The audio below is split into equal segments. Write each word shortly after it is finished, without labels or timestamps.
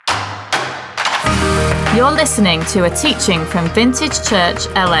You're listening to a teaching from Vintage Church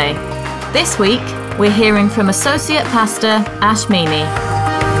LA. This week, we're hearing from Associate Pastor Ash Meany.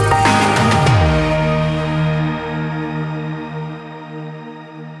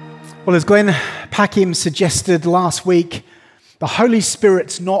 Well, as Glenn Packham suggested last week, the Holy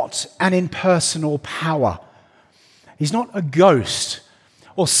Spirit's not an impersonal power. He's not a ghost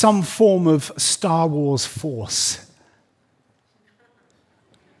or some form of Star Wars force.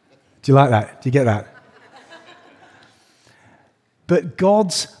 Do you like that? Do you get that? But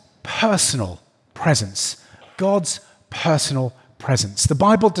God's personal presence. God's personal presence. The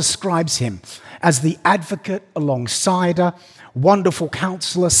Bible describes him as the advocate alongside her, wonderful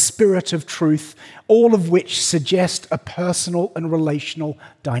counselor, spirit of truth, all of which suggest a personal and relational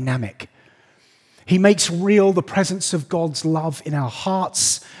dynamic. He makes real the presence of God's love in our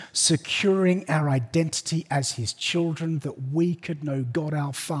hearts, securing our identity as his children, that we could know God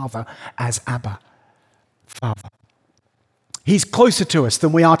our Father as Abba, Father. He's closer to us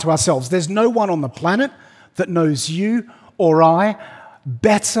than we are to ourselves. There's no one on the planet that knows you or I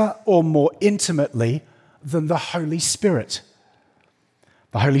better or more intimately than the Holy Spirit.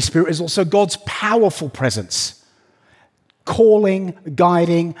 The Holy Spirit is also God's powerful presence, calling,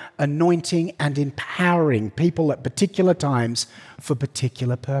 guiding, anointing, and empowering people at particular times for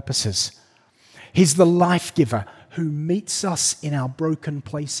particular purposes. He's the life giver who meets us in our broken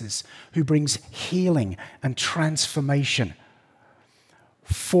places, who brings healing and transformation,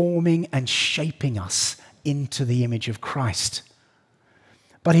 forming and shaping us into the image of Christ.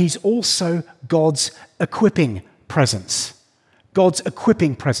 But he's also God's equipping presence. God's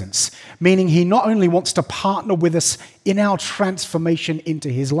equipping presence, meaning he not only wants to partner with us in our transformation into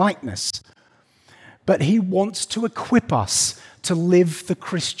his likeness, but he wants to equip us to live the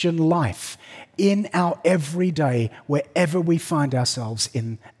Christian life in our everyday, wherever we find ourselves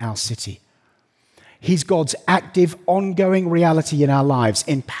in our city. He's God's active, ongoing reality in our lives,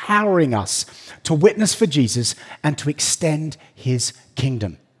 empowering us to witness for Jesus and to extend his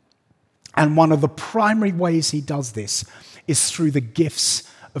kingdom. And one of the primary ways he does this is through the gifts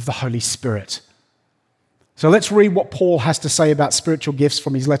of the Holy Spirit. So let's read what Paul has to say about spiritual gifts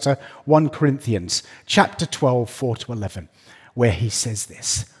from his letter 1 Corinthians, chapter 12, 4-11, where he says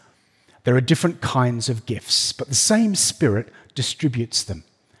this: "There are different kinds of gifts, but the same Spirit distributes them.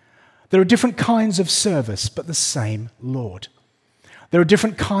 There are different kinds of service, but the same Lord. There are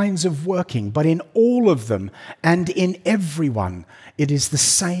different kinds of working, but in all of them and in everyone, it is the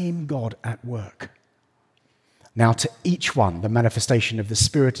same God at work. Now to each one, the manifestation of the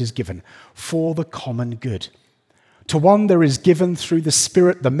Spirit is given for the common good. To one there is given through the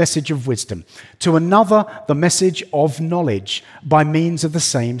Spirit the message of wisdom, to another the message of knowledge by means of the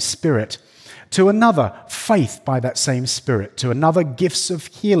same Spirit, to another faith by that same Spirit, to another gifts of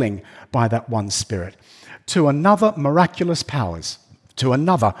healing by that one Spirit, to another miraculous powers, to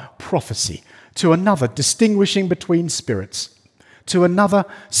another prophecy, to another distinguishing between spirits, to another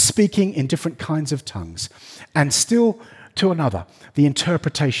speaking in different kinds of tongues, and still to another the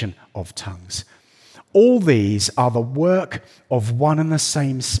interpretation of tongues. All these are the work of one and the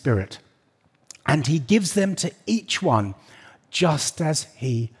same Spirit, and he gives them to each one just as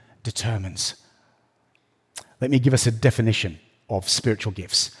he determines." Let me give us a definition of spiritual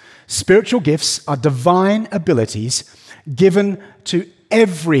gifts. Spiritual gifts are divine abilities given to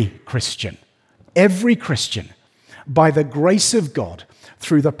every Christian, by the grace of God,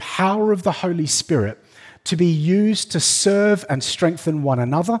 through the power of the Holy Spirit, to be used to serve and strengthen one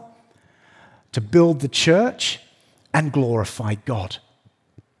another, to build the church, and glorify God.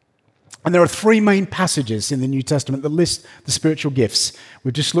 And there are three main passages in the New Testament that list the spiritual gifts.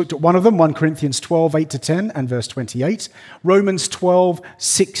 We've just looked at one of them, 1 Corinthians 12, 8-10 and verse 28, Romans 12,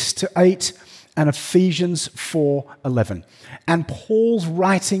 6-8, and Ephesians 4, 11. And Paul's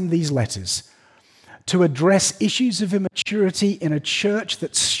writing these letters to address issues of immaturity in a church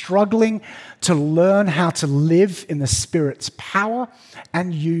that's struggling to learn how to live in the Spirit's power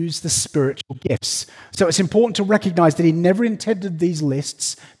and use the spiritual gifts. So it's important to recognize that he never intended these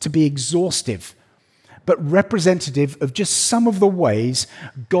lists to be exhaustive, but representative of just some of the ways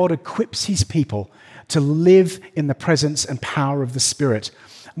God equips his people to live in the presence and power of the Spirit.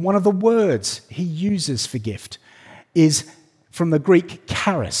 And one of the words he uses for gift is from the Greek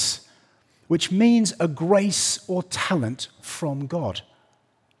charis, which means a grace or talent from God.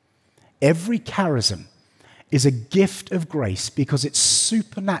 Every charism is a gift of grace because it's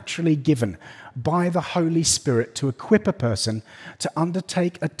supernaturally given by the Holy Spirit to equip a person to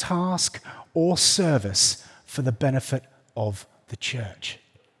undertake a task or service for the benefit of the church.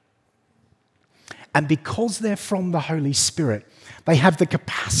 And because they're from the Holy Spirit, they have the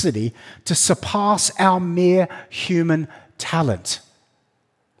capacity to surpass our mere human talent.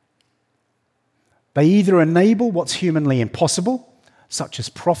 They either enable what's humanly impossible, such as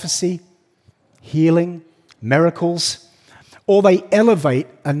prophecy, healing, miracles, or they elevate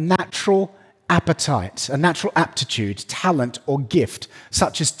a natural appetite, a natural aptitude, talent, or gift,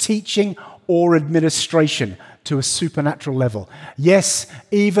 such as teaching or administration, to a supernatural level. Yes,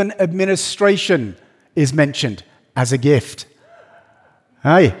 even administration is mentioned as a gift.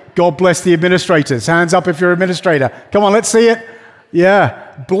 Hey, God bless the administrators. Hands up if you're an administrator. Come on, let's see it.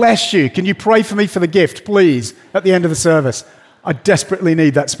 Yeah, bless you. Can you pray for me for the gift, please, at the end of the service? I desperately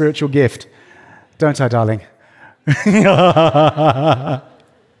need that spiritual gift. Don't I, darling? Now,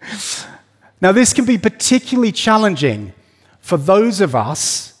 this can be particularly challenging for those of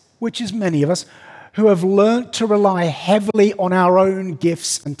us, which is many of us, who have learnt to rely heavily on our own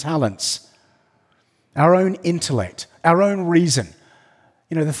gifts and talents, our own intellect, our own reason,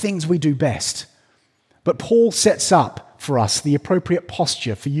 the things we do best. But Paul sets up for us the appropriate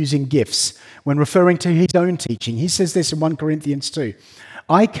posture for using gifts when referring to his own teaching. He says this in 1 Corinthians 2.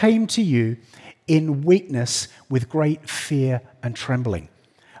 I came to you in weakness with great fear and trembling.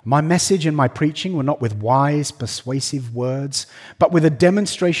 My message and my preaching were not with wise, persuasive words, but with a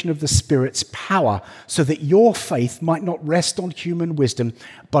demonstration of the Spirit's power, so that your faith might not rest on human wisdom,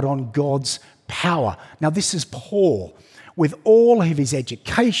 but on God's power. Now, this is Paul, with all of his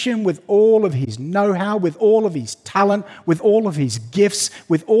education, with all of his know-how, with all of his talent, with all of his gifts,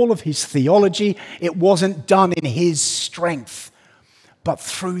 with all of his theology. It wasn't done in his strength, but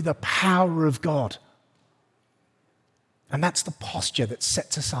through the power of God. And that's the posture that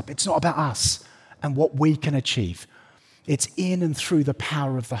sets us up. It's not about us and what we can achieve. It's in and through the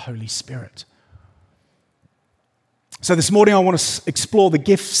power of the Holy Spirit. So this morning I want to explore the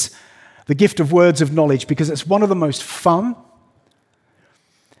gift of words of knowledge, because it's one of the most fun.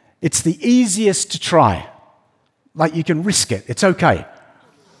 It's the easiest to try. Like, you can risk it. It's okay.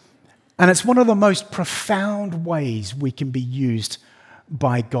 And it's one of the most profound ways we can be used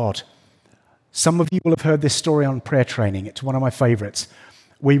by God. Some of you will have heard this story on prayer training. It's one of my favorites.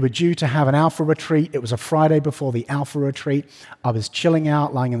 We were due to have an Alpha retreat. It was a Friday before the Alpha retreat. I was chilling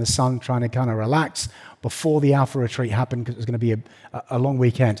out, lying in the sun, trying to kind of relax before the Alpha retreat happened, because it was going to be a long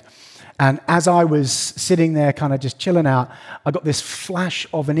weekend. And as I was sitting there kind of just chilling out, I got this flash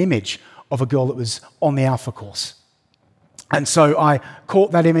of an image of a girl that was on the Alpha course. And so I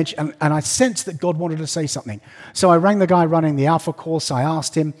caught that image, and I sensed that God wanted to say something. So I rang the guy running the Alpha course. I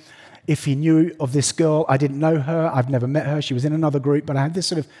asked him if he knew of this girl. I didn't know her. I've never met her. She was in another group, but I had this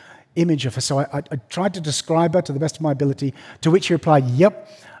sort of image of her. So I tried to describe her to the best of my ability, to which he replied, yep,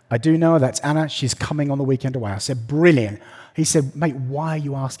 I do know her. That's Anna. She's coming on the weekend away. I said, brilliant. He said, mate, why are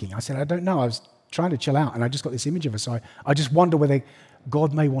you asking? I said, I don't know. I was trying to chill out, and I just got this image of her. So I just wonder whether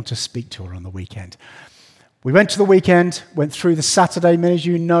God may want to speak to her on the weekend. We went to the weekend, went through the Saturday. Many of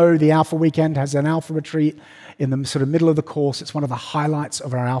you know the Alpha weekend has an Alpha retreat in the sort of middle of the course. It's one of the highlights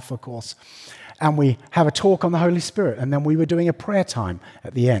of our Alpha course. And we have a talk on the Holy Spirit. And then we were doing a prayer time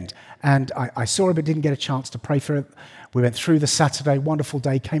at the end. And I saw her but didn't get a chance to pray for her. We went through the Saturday, wonderful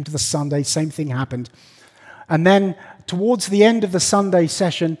day, came to the Sunday, same thing happened. And then towards the end of the Sunday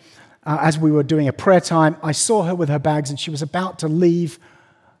session, as we were doing a prayer time, I saw her with her bags, and she was about to leave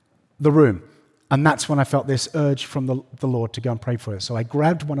the room. And that's when I felt this urge from the Lord to go and pray for her. So I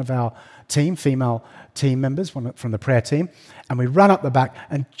grabbed one of our team, female team members, one from the prayer team, and we ran up the back.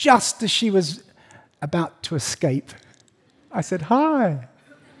 And just as she was about to escape, I said, hi.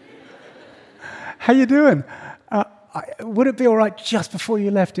 How you doing? Would it be all right just before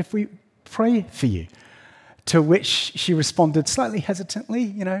you left if we pray for you? To which she responded slightly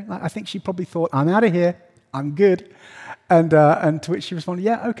hesitantly, I think she probably thought, I'm out of here, I'm good. And to which she responded,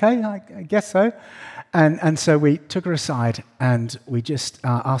 yeah, okay, I guess so. And so we took her aside, and we just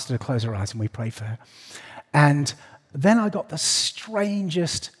asked her to close her eyes, and we prayed for her. And then I got the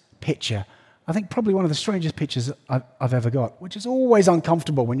strangest picture. I think probably one of the strangest pictures I've ever got, which is always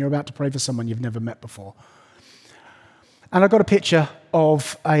uncomfortable when you're about to pray for someone you've never met before. And I got a picture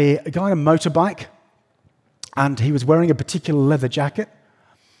of a guy on a motorbike, and he was wearing a particular leather jacket,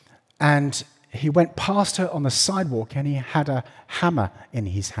 and he went past her on the sidewalk, and he had a hammer in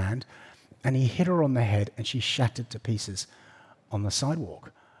his hand, and he hit her on the head, and she shattered to pieces on the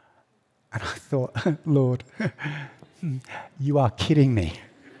sidewalk. And I thought, Lord, you are kidding me.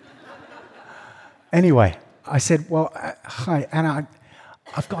 Anyway, I said, well, hi, Anna,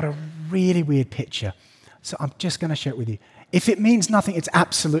 I've got a really weird picture, so I'm just going to share it with you. If it means nothing, it's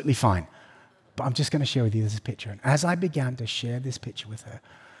absolutely fine, but I'm just going to share with you this picture. And as I began to share this picture with her,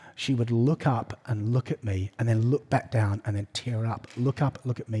 she would look up and look at me and then look back down and then tear up, look up,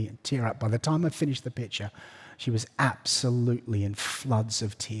 look at me and tear up. By the time I finished the picture, she was absolutely in floods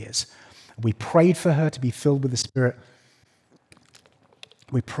of tears. We prayed for her to be filled with the Spirit.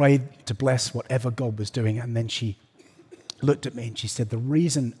 We prayed to bless whatever God was doing, and then she looked at me and she said, the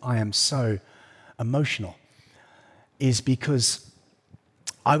reason I am so emotional is because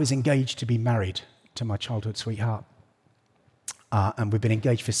I was engaged to be married to my childhood sweetheart. And we've been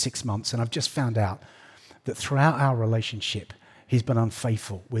engaged for 6 months, and I've just found out that throughout our relationship, he's been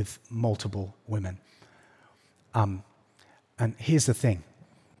unfaithful with multiple women. And here's the thing.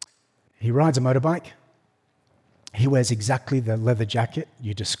 He rides a motorbike. He wears exactly the leather jacket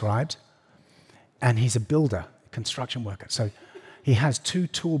you described. And he's a builder, construction worker. So he has 2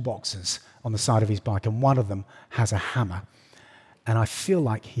 toolboxes on the side of his bike, and one of them has a hammer. And I feel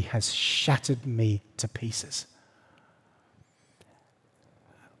like he has shattered me to pieces.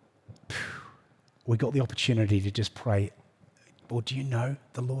 We got the opportunity to just pray. Well, do you know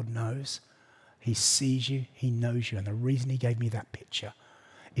the Lord knows? He sees you, he knows you. And the reason he gave me that picture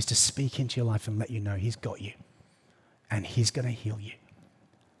is to speak into your life and let you know he's got you. And he's going to heal you.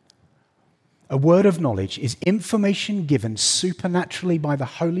 A word of knowledge is information given supernaturally by the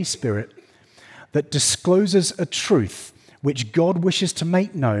Holy Spirit that discloses a truth which God wishes to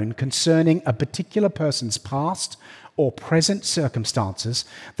make known concerning a particular person's past or present circumstances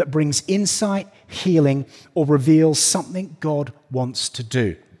that brings insight, healing, or reveals something God wants to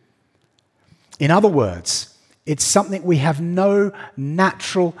do. In other words, it's something we have no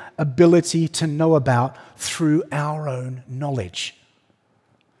natural ability to know about through our own knowledge.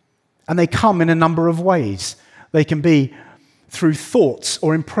 And they come in a number of ways. They can be through thoughts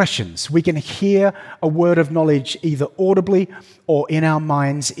or impressions. We can hear a word of knowledge either audibly or in our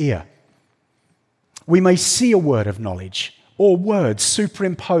mind's ear. We may see a word of knowledge or words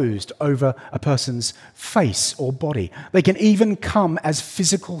superimposed over a person's face or body. They can even come as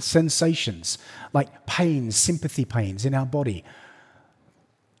physical sensations, like pains, sympathy pains in our body.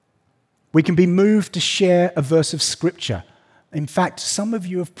 We can be moved to share a verse of Scripture. In fact, some of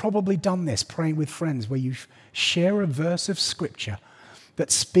you have probably done this, praying with friends, where you share a verse of Scripture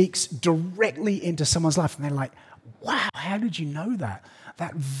that speaks directly into someone's life, and they're like, wow, how did you know that?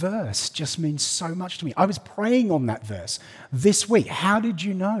 That verse just means so much to me. I was praying on that verse this week. How did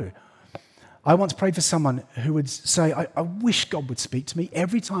you know? I once prayed for someone who would say, I wish God would speak to me.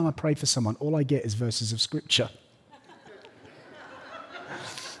 Every time I pray for someone, all I get is verses of Scripture.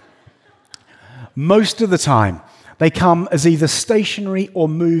 Most of the time, they come as either stationary or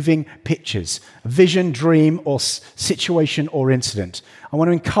moving pictures, vision, dream, or situation or incident. I want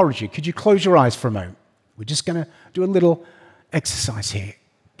to encourage you. Could you close your eyes for a moment? We're just going to do a little exercise here.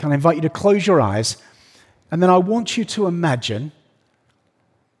 Can I invite you to close your eyes? And then I want you to imagine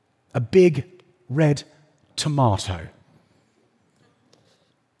a big red tomato.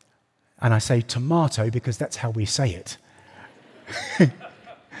 And I say tomato because that's how we say it.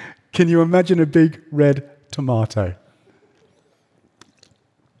 Can you imagine a big red tomato?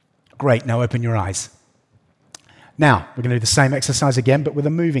 Great, now open your eyes. Now, we're going to do the same exercise again, but with a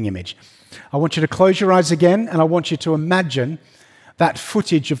moving image. I want you to close your eyes again, and I want you to imagine that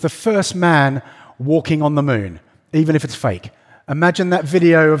footage of the first man walking on the moon, even if it's fake. Imagine that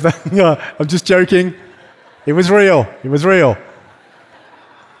video of the... I'm just joking. It was real. It was real.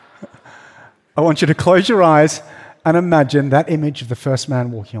 I want you to close your eyes and imagine that image of the first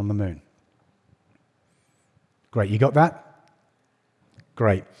man walking on the moon. Great, you got that?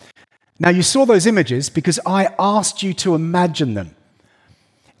 Great. Now, you saw those images because I asked you to imagine them.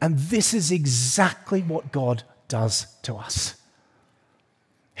 And this is exactly what God does to us.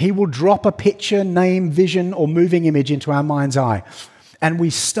 He will drop a picture, name, vision, or moving image into our mind's eye. And we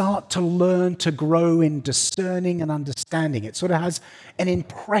start to learn to grow in discerning and understanding. It sort of has an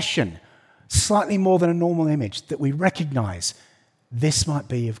impression, slightly more than a normal image, that we recognize this might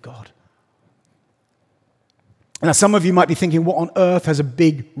be of God. Now, some of you might be thinking, what on earth has a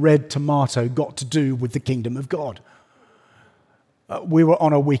big red tomato got to do with the kingdom of God? We were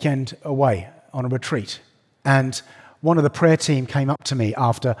on a weekend away, on a retreat, and one of the prayer team came up to me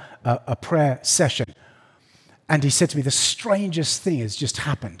after a prayer session, and he said to me, the strangest thing has just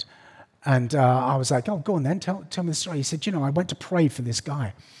happened. And I was like, oh, go on then, tell me the story. He said, I went to pray for this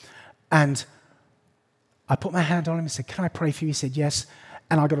guy, and I put my hand on him and said, can I pray for you? He said, yes,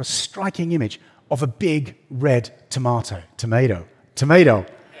 and I got a striking image of a big red tomato.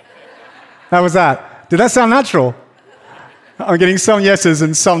 How was that? Did that sound natural? I'm getting some yeses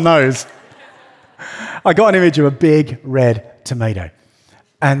and some no's. I got an image of a big red tomato.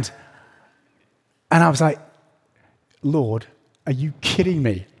 And I was like, Lord, are you kidding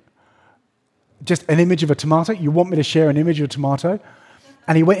me? just an image of a tomato? You want me to share an image of a tomato?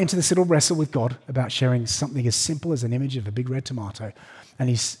 And he went into this little wrestle with God about sharing something as simple as an image of a big red tomato. And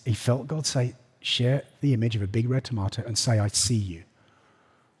he felt God say, share the image of a big red tomato and say, I see you.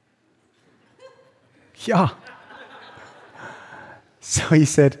 Yeah. So he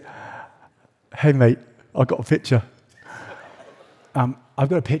said, hey mate, I've got a picture. I've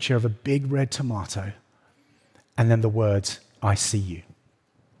got a picture of a big red tomato and then the words, I see you.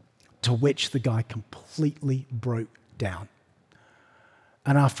 To which the guy completely broke down.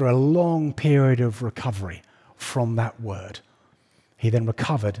 And after a long period of recovery from that word, he then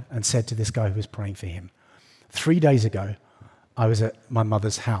recovered and said to this guy who was praying for him, 3 days ago, I was at my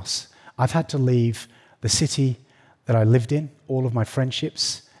mother's house. I've had to leave the city that I lived in, all of my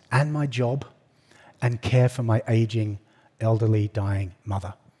friendships and my job, and care for my aging, elderly, dying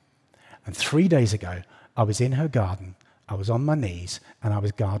mother. And 3 days ago, I was in her garden, I was on my knees, and I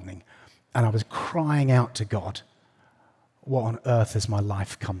was gardening, and I was crying out to God, what on earth has my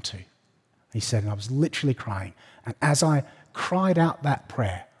life come to? He said, and I was literally crying. And as I cried out that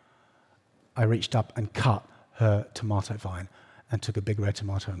prayer, I reached up and cut her tomato vine and took a big red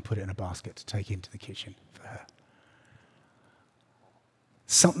tomato and put it in a basket to take into the kitchen for her.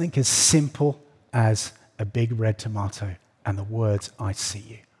 Something as simple as a big red tomato and the words, I see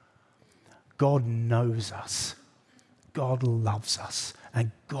you. God knows us. God loves us.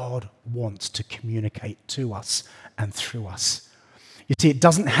 And God wants to communicate to us and through us. You see, it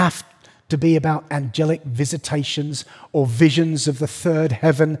doesn't have to be about angelic visitations or visions of the third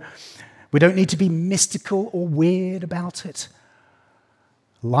heaven. We don't need to be mystical or weird about it.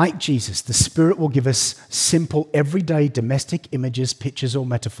 Like Jesus, the Spirit will give us simple, everyday, domestic images, pictures, or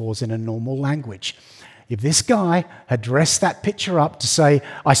metaphors in a normal language. If this guy had dressed that picture up to say,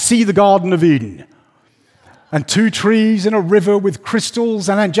 I see the Garden of Eden, and 2 trees and a river with crystals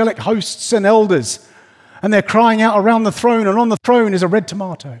and angelic hosts and elders, and they're crying out around the throne, and on the throne is a red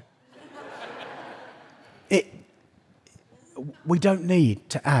tomato. We don't need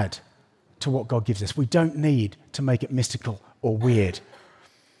to add to what God gives us. We don't need to make it mystical or weird.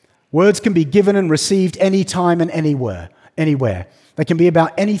 Words can be given and received anytime and anywhere. They can be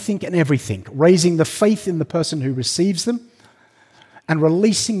about anything and everything, raising the faith in the person who receives them and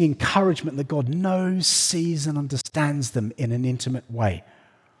releasing encouragement that God knows, sees, and understands them in an intimate way.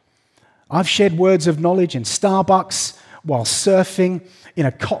 I've shared words of knowledge in Starbucks, while surfing, in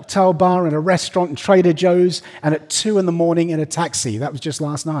a cocktail bar, in a restaurant, in Trader Joe's, and at 2 a.m. in a taxi. That was just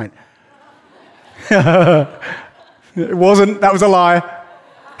last night. It wasn't. That was a lie.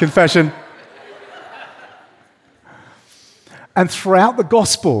 Confession. And throughout the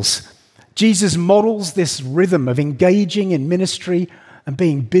Gospels, Jesus models this rhythm of engaging in ministry and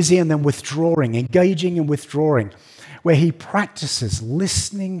being busy and then withdrawing, engaging and withdrawing, where he practices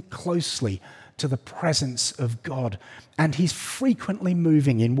listening closely to the presence of God. And he's frequently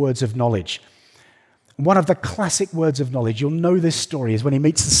moving in words of knowledge. One of the classic words of knowledge, you'll know this story, is when he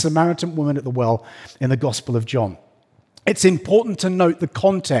meets the Samaritan woman at the well in the Gospel of John. It's important to note the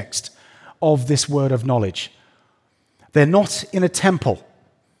context of this word of knowledge. They're not in a temple,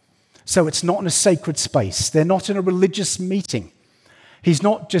 so it's not in a sacred space. They're not in a religious meeting. He's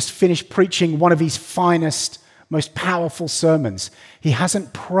not just finished preaching one of his finest, most powerful sermons. He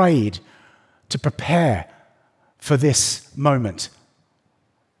hasn't prayed to prepare for this moment.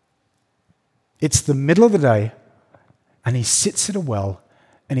 It's the middle of the day, and he sits at a well,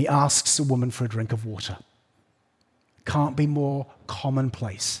 and he asks a woman for a drink of water. Can't be more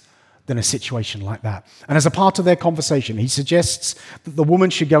commonplace than a situation like that. And as a part of their conversation, he suggests that the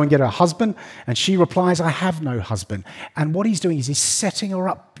woman should go and get her husband, and she replies, I have no husband. And what he's doing is he's setting her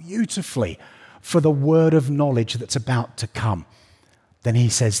up beautifully for the word of knowledge that's about to come. Then he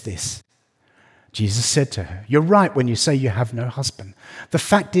says this. Jesus said to her, you're right when you say you have no husband. The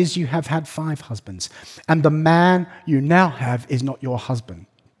fact is you have had 5 husbands, and the man you now have is not your husband.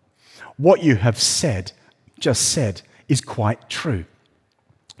 What you have just said, is quite true.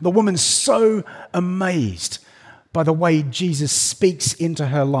 The woman's so amazed by the way Jesus speaks into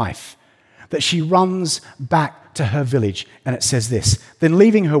her life that she runs back to her village, and it says this, then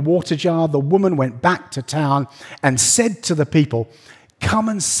leaving her water jar, the woman went back to town and said to the people, come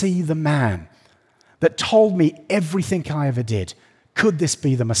and see the man that told me everything I ever did. Could this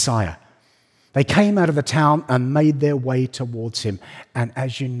be the Messiah? They came out of the town and made their way towards him. And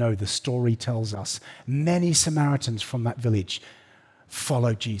as you know, the story tells us, many Samaritans from that village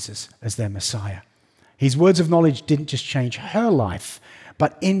followed Jesus as their Messiah. His words of knowledge didn't just change her life,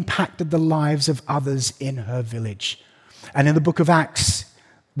 but impacted the lives of others in her village. And in the book of Acts,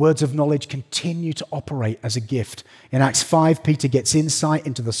 Words of knowledge continue to operate as a gift. In Acts 5, Peter gets insight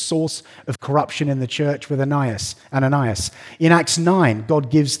into the source of corruption in the church with Ananias. In Acts 9, God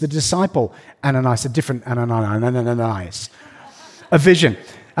gives the disciple Ananias, a different Ananias, a vision.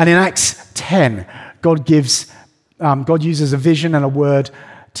 And in Acts 10, God uses a vision and a word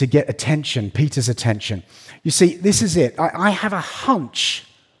to get attention, Peter's attention. You see, this is it. I have a hunch,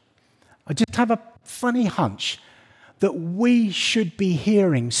 I just have a funny hunch, that we should be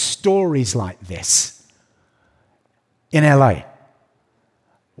hearing stories like this in LA.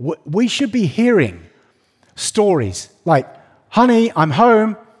 We should be hearing stories like, honey, I'm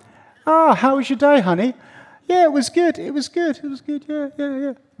home. Oh, how was your day, honey? Yeah, it was good.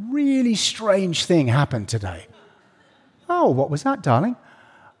 Yeah. Really strange thing happened today. Oh, what was that, darling?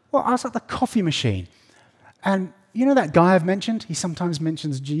 Well, I was at the coffee machine. And you know that guy I've mentioned? He sometimes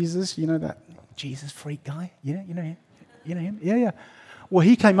mentions Jesus. You know that Jesus freak guy? You know him? You know him? Yeah. Well,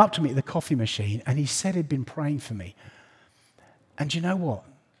 he came up to me at the coffee machine and he said he'd been praying for me. And you know what?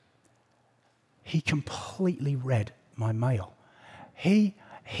 He completely read my mail. He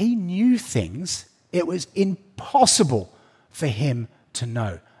knew things it was impossible for him to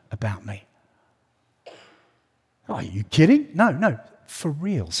know about me. Are you kidding? No, for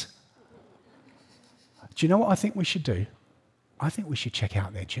reals. Do you know what I think we should do? I think we should check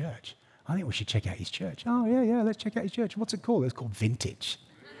out their church. I think we should check out his church. Oh, yeah, let's check out his church. What's it called? It's called Vintage.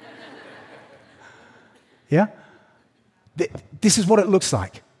 Yeah? This is what it looks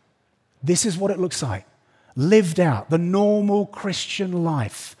like. This is what it looks like. Lived out, the normal Christian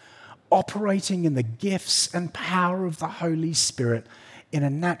life, operating in the gifts and power of the Holy Spirit in a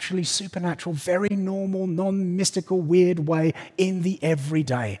naturally supernatural, very normal, non-mystical, weird way in the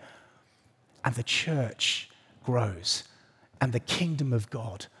everyday. And the church grows, and the kingdom of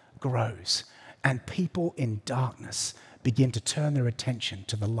God grows, and people in darkness begin to turn their attention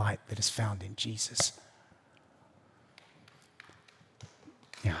to the light that is found in Jesus.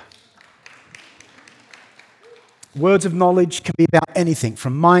 Yeah. Words of knowledge can be about anything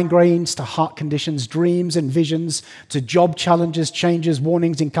from migraines to heart conditions, dreams and visions, to job challenges, changes,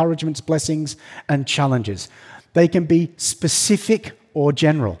 warnings, encouragements, blessings, and challenges. They can be specific or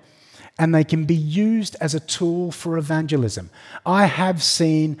general, and they can be used as a tool for evangelism. I have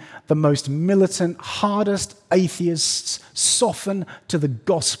seen the most militant, hardest atheists soften to the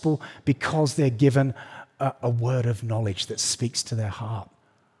gospel because they're given a word of knowledge that speaks to their heart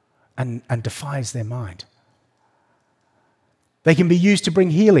and defies their mind. They can be used to bring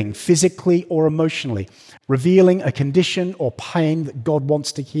healing, physically or emotionally, revealing a condition or pain that God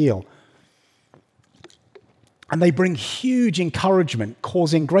wants to heal. And they bring huge encouragement,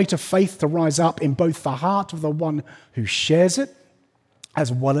 causing greater faith to rise up in both the heart of the one who shares it,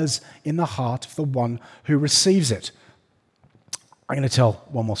 as well as in the heart of the one who receives it. I'm going to tell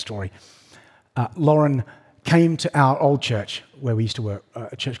one more story. Lauren came to our old church where we used to work,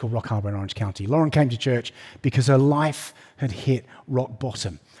 a church called Rock Harbour in Orange County. Lauren came to church because her life had hit rock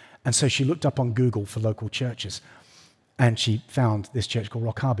bottom. And so she looked up on Google for local churches. And she found this church called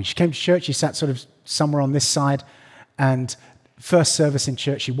Rock Harbour. She came to church, she sat sort of somewhere on this side, and first service in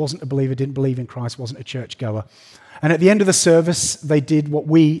church, she wasn't a believer, didn't believe in Christ, wasn't a churchgoer. And at the end of the service, they did what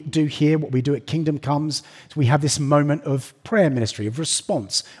we do here, what we do at Kingdom Comes. So we have this moment of prayer ministry, of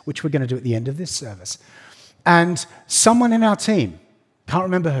response, which we're going to do at the end of this service. And someone in our team, can't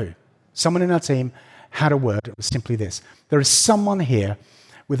remember who, someone in our team had a word. It was simply this: there is someone here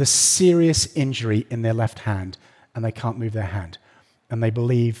with a serious injury in their left hand, and they can't move their hand, and they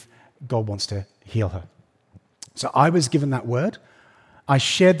believe God wants to heal her. So I was given that word. I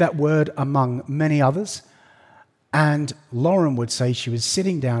shared that word among many others, and Lauren would say she was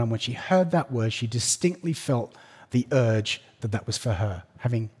sitting down, and when she heard that word, she distinctly felt the urge that that was for her,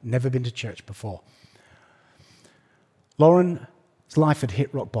 having never been to church before. Lauren's life had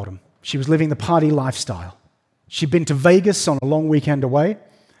hit rock bottom. She was living the party lifestyle. She'd been to Vegas on a long weekend away.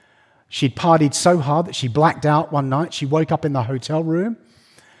 She'd partied so hard that she blacked out one night. She woke up in the hotel room,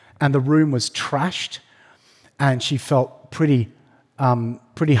 and the room was trashed, and she felt pretty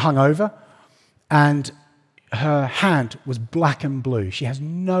hungover, and her hand was black and blue. She has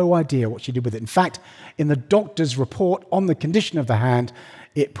no idea what she did with it. In fact, in the doctor's report on the condition of the hand,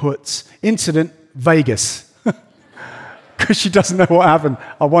 it puts incident Vegas, because she doesn't know what happened.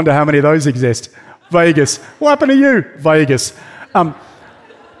 I wonder how many of those exist. Vegas. What happened to you? Vegas.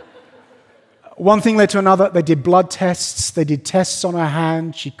 One thing led to another. They did blood tests. They did tests on her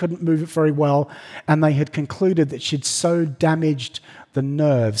hand. She couldn't move it very well. And they had concluded that she'd so damaged the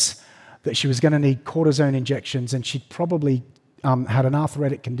nerves that she was going to need cortisone injections, and she'd probably had an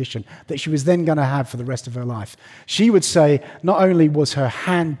arthritic condition that she was then going to have for the rest of her life. She would say not only was her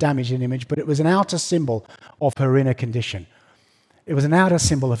hand damaged in image, but it was an outer symbol of her inner condition. It was an outer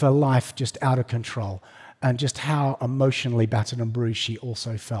symbol of her life just out of control and just how emotionally battered and bruised she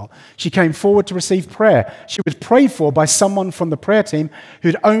also felt. She came forward to receive prayer. She was prayed for by someone from the prayer team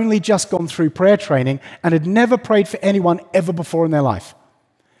who'd only just gone through prayer training and had never prayed for anyone ever before in their life.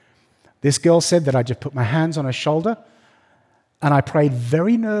 This girl said that I just put my hands on her shoulder and I prayed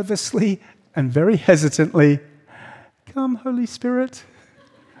very nervously and very hesitantly, "Come, Holy Spirit."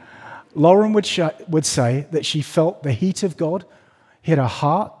 Lauren would say that she felt the heat of God hit her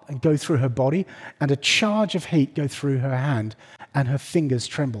heart and go through her body, and a charge of heat go through her hand, and her fingers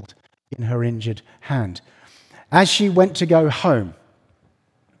trembled in her injured hand. As she went to go home,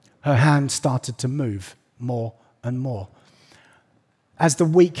 her hand started to move more and more. As the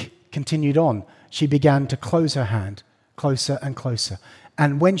week continued on, she began to close her hand closer and closer.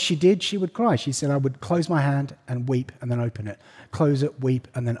 And when she did, she would cry. She said, "I would close my hand and weep and then open it. Close it, weep,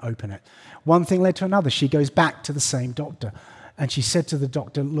 and then open it." One thing led to another. She goes back to the same doctor. And she said to the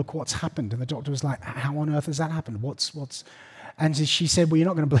doctor, "Look what's happened." And the doctor was like, "How on earth has that happened? What's?" And she said, "Well, you're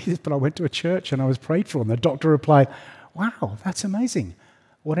not going to believe this, but I went to a church and I was prayed for." And the doctor replied, "Wow, that's amazing.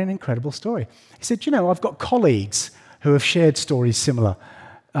 What an incredible story." He said, "I've got colleagues who have shared stories similar,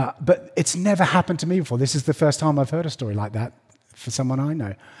 but it's never happened to me before. This is the first time I've heard a story like that for someone I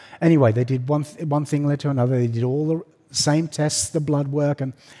know." Anyway, they did one thing led to another. They did all the same tests, the blood work,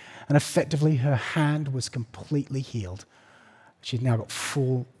 and effectively her hand was completely healed. She'd now got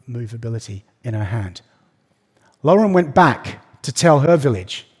full movability in her hand. Lauren went back to tell her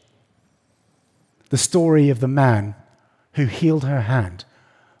village the story of the man who healed her hand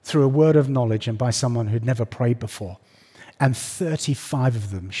through a word of knowledge and by someone who'd never prayed before. And 35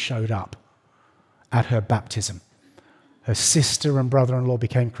 of them showed up at her baptism. Her sister and brother-in-law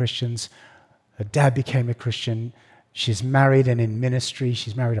became Christians. Her dad became a Christian. She's married and in ministry.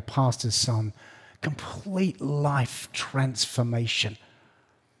 She's married a pastor's son. Complete life transformation.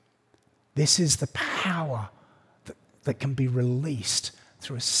 This is the power that can be released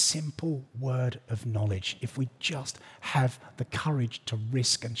through a simple word of knowledge if we just have the courage to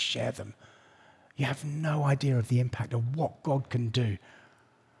risk and share them. You have no idea of the impact of what God can do.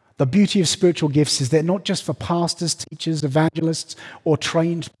 The beauty of spiritual gifts is they're not just for pastors, teachers, evangelists, or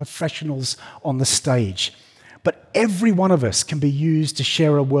trained professionals on the stage, but every one of us can be used to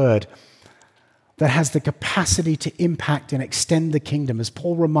share a word that has the capacity to impact and extend the kingdom, as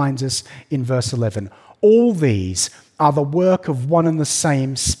Paul reminds us in verse 11. All these are the work of one and the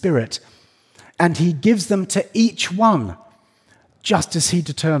same Spirit, and he gives them to each one, just as he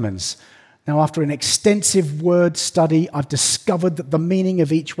determines. Now, after an extensive word study, I've discovered that the meaning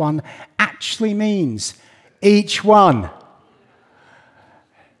of each one actually means each one.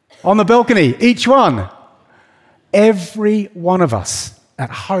 On the balcony, each one. Every one of us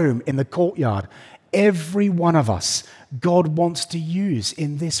at home, in the courtyard, every one of us, God wants to use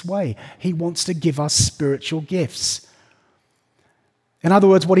in this way. He wants to give us spiritual gifts. In other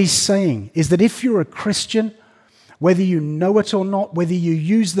words, what he's saying is that if you're a Christian, whether you know it or not, whether you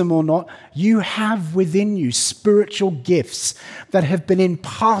use them or not, you have within you spiritual gifts that have been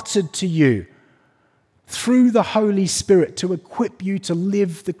imparted to you through the Holy Spirit to equip you to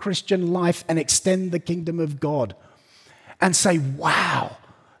live the Christian life and extend the kingdom of God. And say, wow,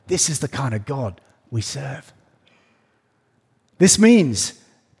 this is the kind of God we serve. This means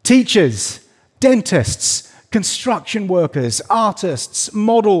teachers, dentists, construction workers, artists,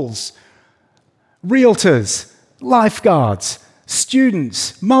 models, realtors, lifeguards,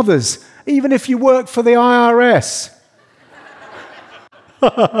 students, mothers, even if you work for the IRS.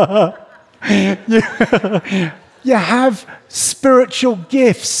 You have spiritual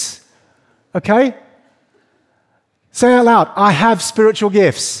gifts, okay? Say out loud, I have spiritual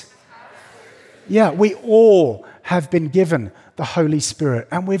gifts. Yeah, we all have been given the Holy Spirit,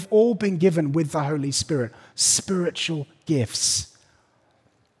 and we've all been given with the Holy Spirit spiritual gifts.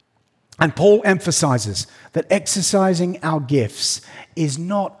 And Paul emphasizes that exercising our gifts is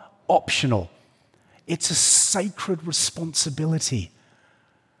not optional. It's a sacred responsibility.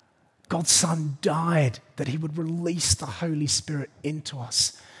 God's Son died that he would release the Holy Spirit into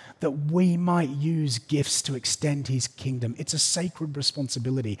us, that we might use gifts to extend his kingdom. It's a sacred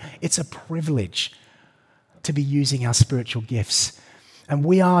responsibility. It's a privilege to be using our spiritual gifts. And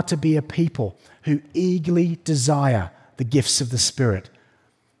we are to be a people who eagerly desire the gifts of the Spirit.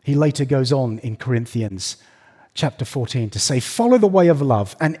 He later goes on in Corinthians chapter 14 to say, follow the way of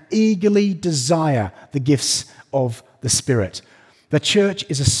love and eagerly desire the gifts of the Spirit. The church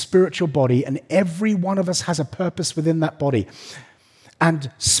is a spiritual body, and every one of us has a purpose within that body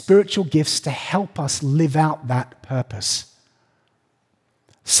and spiritual gifts to help us live out that purpose.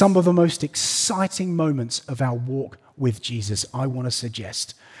 Some of the most exciting moments of our walk with Jesus, I want to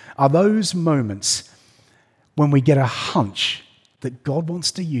suggest, are those moments when we get a hunch that God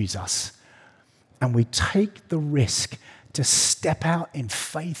wants to use us and we take the risk to step out in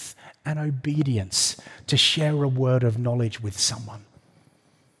faith and obedience to share a word of knowledge with someone.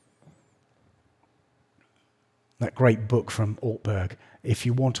 That great book from Ortberg, if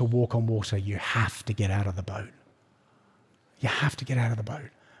you want to walk on water, you have to get out of the boat. You have to get out of the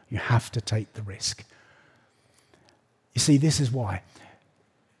boat. You have to take the risk. You see, this is why.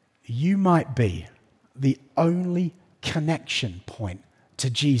 You might be the only connection point to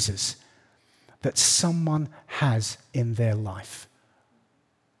Jesus that someone has in their life.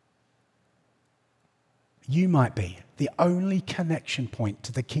 You might be the only connection point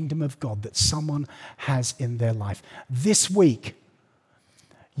to the kingdom of God that someone has in their life. This week,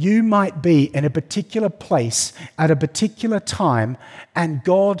 you might be in a particular place at a particular time, and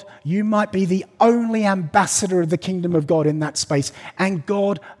God, you might be the only ambassador of the kingdom of God in that space, and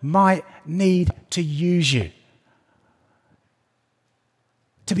God might need to use you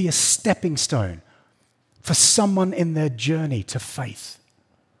to be a stepping stone for someone in their journey to faith.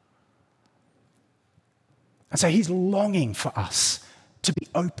 And so he's longing for us to be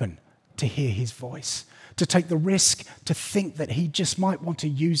open to hear his voice, to take the risk to think that he just might want to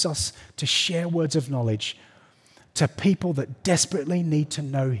use us to share words of knowledge to people that desperately need to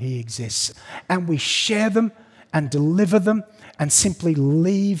know he exists. And we share them and deliver them and simply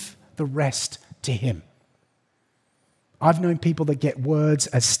leave the rest to him. I've known people that get words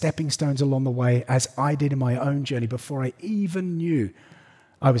as stepping stones along the way, as I did in my own journey before I even knew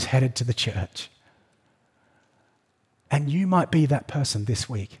I was headed to the church. And you might be that person this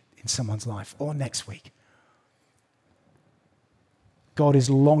week in someone's life or next week. God is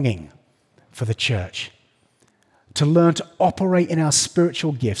longing for the church to learn to operate in our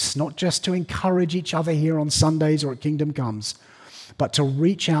spiritual gifts, not just to encourage each other here on Sundays or at Kingdom Comes, but to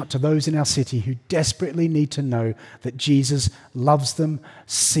reach out to those in our city who desperately need to know that Jesus loves them,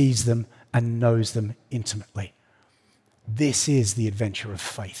 sees them, and knows them intimately. This is the adventure of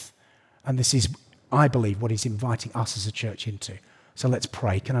faith. And this is, I believe, what he's inviting us as a church into. So let's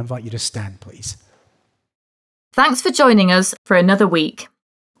pray. Can I invite you to stand, please? Thanks for joining us for another week.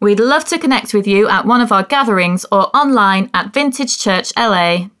 We'd love to connect with you at one of our gatherings or online at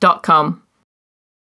vintagechurchla.com.